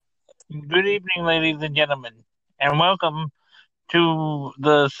Good evening, ladies and gentlemen, and welcome to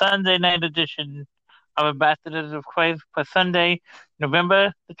the Sunday night edition of Ambassadors of Christ for Sunday,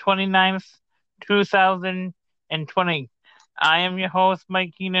 November the 29th, 2020. I am your host,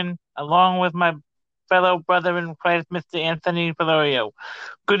 Mike Keenan, along with my fellow brother in Christ, Mr. Anthony Valerio.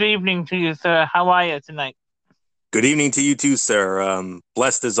 Good evening to you, sir. How are you tonight? Good evening to you too, sir.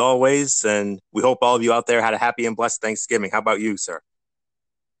 Blessed as always, and we hope all of you out there had a happy and blessed Thanksgiving. How about you, sir?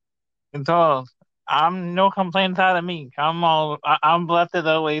 It's all. I'm no complaints out of me. I'm blessed as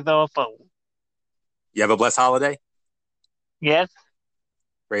always, also. You have a blessed holiday? Yes.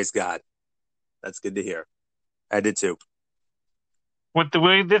 Praise God. That's good to hear. I did too. With the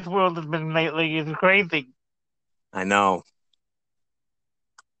way this world has been lately is crazy. I know.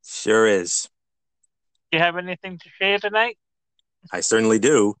 Sure is. Do you have anything to share tonight? I certainly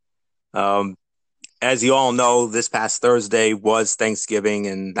do. Um, as you all know, this past Thursday was Thanksgiving,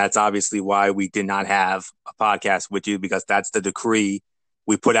 and that's obviously why we did not have a podcast with you, because that's the decree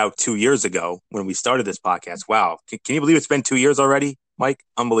we put out 2 years ago when we started this podcast. Wow. Can you believe it's been 2 years already, Mike?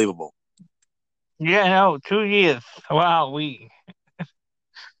 Unbelievable. Yeah, no, 2 years. Wow,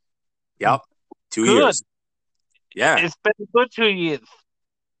 Yep. two good. years. Yeah. It's been a good 2 years.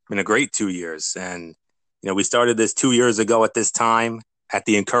 Been a great 2 years. And, we started this 2 years ago at this time at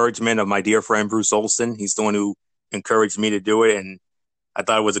the encouragement of my dear friend, Bruce Olson. He's the one who encouraged me to do it. And I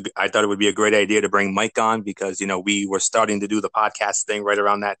thought it would be a great idea to bring Mike on because, we were starting to do the podcast thing right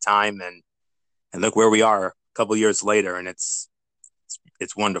around that time. And look where we are a couple of years later. And it's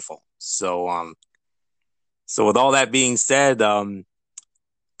wonderful. So with all that being said, the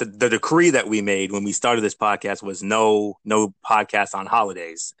decree that we made when we started this podcast was no podcast on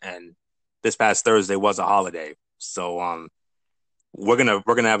holidays, and this past Thursday was a holiday. So we're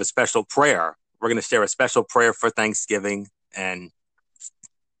gonna have a special prayer. We're gonna share a special prayer for Thanksgiving and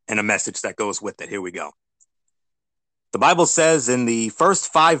a message that goes with it. Here we go. The Bible says in the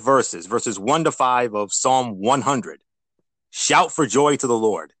first 5 verses, verses 1 to 5 of Psalm 100, shout for joy to the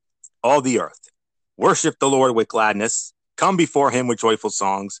Lord, all the earth. Worship the Lord with gladness. Come before him with joyful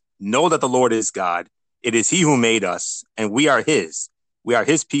songs. Know that the Lord is God. It is he who made us, and we are his. We are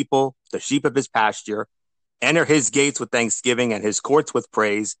his people, the sheep of his pasture. Enter his gates with thanksgiving and his courts with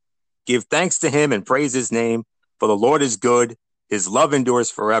praise. Give thanks to him and praise his name, for the Lord is good. His love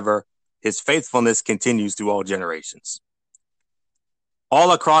endures forever. His faithfulness continues through all generations.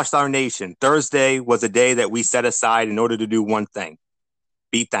 All across our nation, Thursday was a day that we set aside in order to do one thing: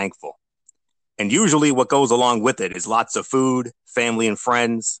 be thankful. And usually what goes along with it is lots of food, family and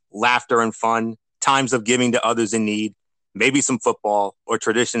friends, laughter and fun, times of giving to others in need, maybe some football or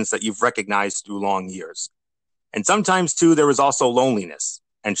traditions that you've recognized through long years. And sometimes too, there is also loneliness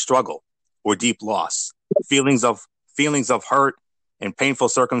and struggle or deep loss, feelings of hurt and painful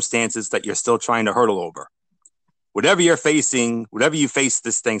circumstances that you're still trying to hurdle over. Whatever you're facing, whatever you face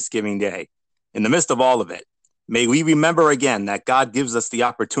this Thanksgiving Day, in the midst of all of it, may we remember again that God gives us the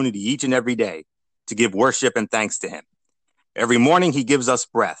opportunity each and every day to give worship and thanks to him. Every morning he gives us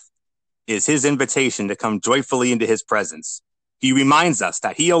breath. It is his invitation to come joyfully into his presence. He reminds us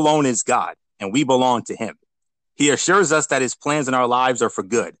that he alone is God and we belong to him. He assures us that his plans in our lives are for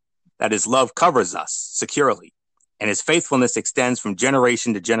good, that his love covers us securely, and his faithfulness extends from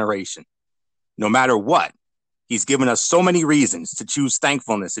generation to generation. No matter what, he's given us so many reasons to choose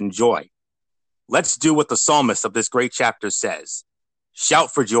thankfulness and joy. Let's do what the psalmist of this great chapter says.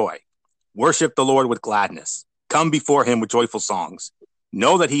 Shout for joy. Worship the Lord with gladness. Come before him with joyful songs.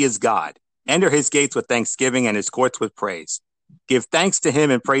 Know that he is God. Enter his gates with thanksgiving and his courts with praise. Give thanks to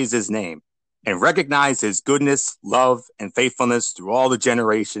him and praise his name, and recognize his goodness, love, and faithfulness through all the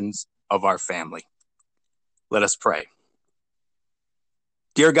generations of our family. Let us pray.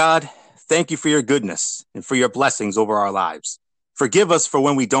 Dear God, thank you for your goodness and for your blessings over our lives. Forgive us for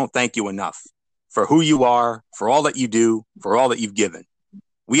when we don't thank you enough, for who you are, for all that you do, for all that you've given.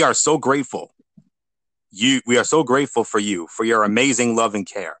 We are so grateful. We are so grateful for you, for your amazing love and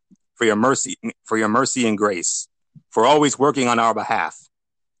care, for your mercy and grace, for always working on our behalf,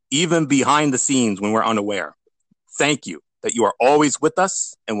 even behind the scenes when we're unaware. Thank you that you are always with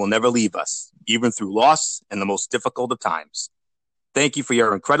us and will never leave us, even through loss and the most difficult of times. Thank you for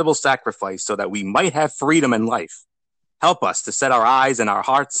your incredible sacrifice so that we might have freedom in life. Help us to set our eyes and our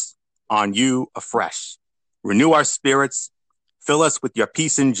hearts on you afresh. Renew our spirits. Fill us with your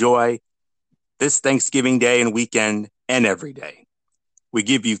peace and joy this Thanksgiving Day and weekend and every day. We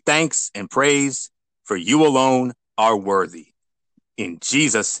give you thanks and praise, for you alone are worthy. In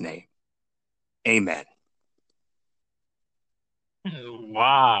Jesus' name, amen.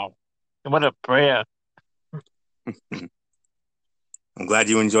 Wow. What a prayer. I'm glad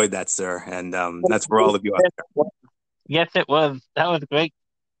you enjoyed that, sir. And that's for all of you out there. Yes, it was. That was great.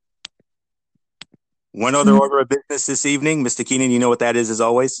 One other order of business this evening. Mr. Keenan, you know what that is, as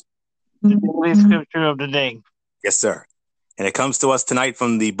always? The daily scripture of the day. Yes, sir. And it comes to us tonight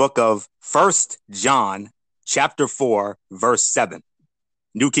from the book of 1 John, chapter 4, verse 7.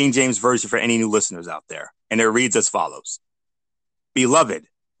 New King James Version for any new listeners out there. And it reads as follows. Beloved,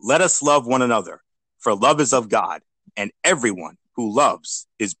 let us love one another, for love is of God, and everyone who loves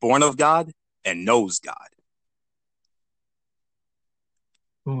is born of God and knows God.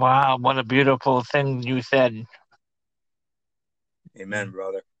 Wow, what a beautiful thing you said. Amen,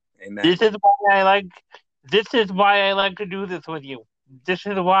 brother. Amen. This is why I like to do this with you. This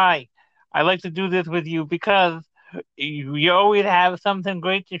is why I like to do this with you, because you always have something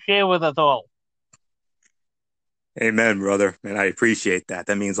great to share with us all. Amen, brother. And I appreciate that.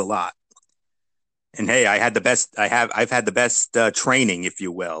 That means a lot. And hey, I've had the best training, if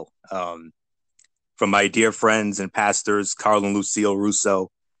you will, from my dear friends and pastors, Carl and Lucille Russo,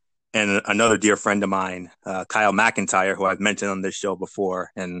 and another dear friend of mine, Kyle McIntyre, who I've mentioned on this show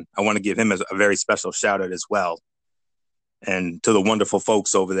before. And I want to give him a very special shout out as well. And to the wonderful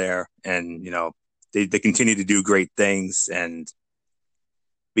folks over there. And, they continue to do great things. And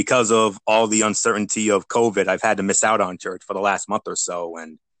because of all the uncertainty of COVID, I've had to miss out on church for the last month or so.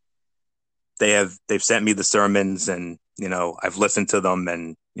 And they've sent me the sermons, and, I've listened to them,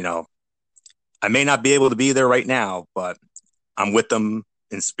 and, I may not be able to be there right now, but I'm with them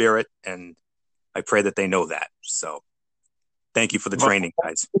in spirit, and I pray that they know that. So thank you for the training,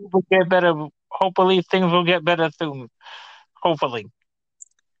 guys. Will get better. Hopefully things will get better soon. Hopefully.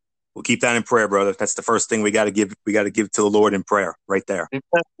 We'll keep that in prayer, brother. That's the first thing we got to give to the Lord in prayer right there.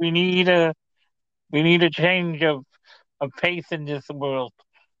 Because we need a change of pace in this world.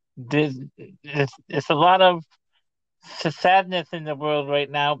 It's a lot of sadness in the world right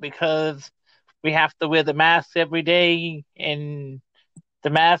now because we have to wear the masks every day, and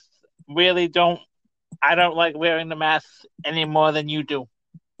the masks really I don't like wearing the masks any more than you do.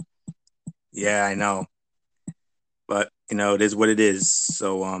 Yeah, I know. But, it is what it is.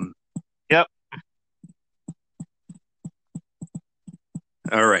 So, Yep.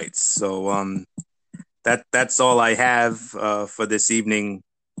 All right. So, that's all I have for this evening,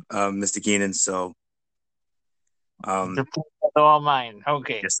 Mr. Keenan. So, The pleasure's all mine.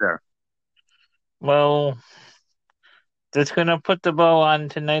 Okay. Yes, sir. Well, just gonna put the bow on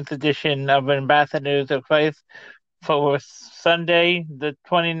tonight's edition of Ambassadors of Christ for Sunday, the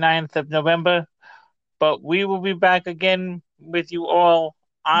 29th of November. But we will be back again with you all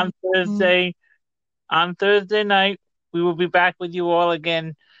on Thursday. On Thursday night, we will be back with you all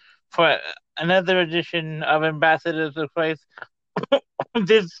again for another edition of Ambassadors of Christ.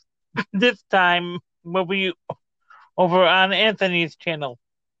 This time will be over on Anthony's channel.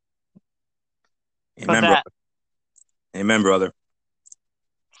 Amen, brother. Amen, brother.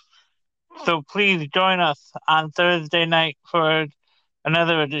 So please join us on Thursday night for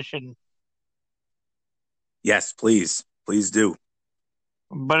another edition. Yes, please. Please do.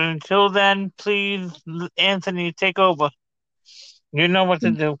 But until then, please, Anthony, take over. You know what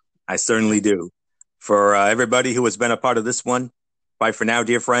to do. I certainly do. For everybody who has been a part of this one, bye for now,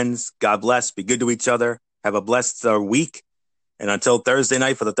 dear friends. God bless. Be good to each other. Have a blessed week. And until Thursday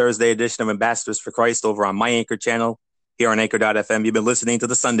night for the Thursday edition of Ambassadors for Christ over on my Anchor channel here on Anchor.fm, you've been listening to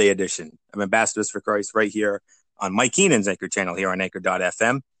the Sunday edition of Ambassadors for Christ right here on Mike Keenan's Anchor channel here on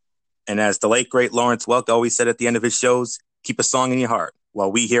Anchor.fm. And as the late, great Lawrence Welk always said at the end of his shows, keep a song in your heart.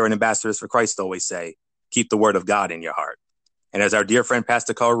 While we here in Ambassadors for Christ always say, keep the word of God in your heart. And as our dear friend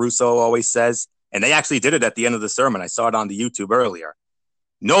Pastor Carl Russo always says, and they actually did it at the end of the sermon, I saw it on the YouTube earlier,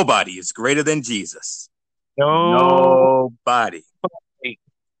 nobody is greater than Jesus. Nobody.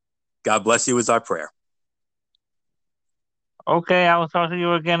 God bless you is our prayer. Okay, I will talk to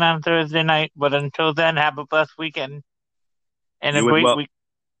you again on Thursday night. But until then, have a blessed weekend and a great week.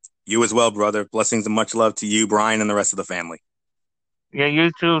 You as well, brother. Blessings and much love to you, Brian, and the rest of the family. Yeah,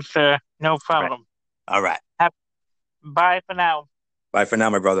 you too, sir. No problem. All right. Bye for now. Bye for now,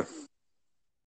 my brother.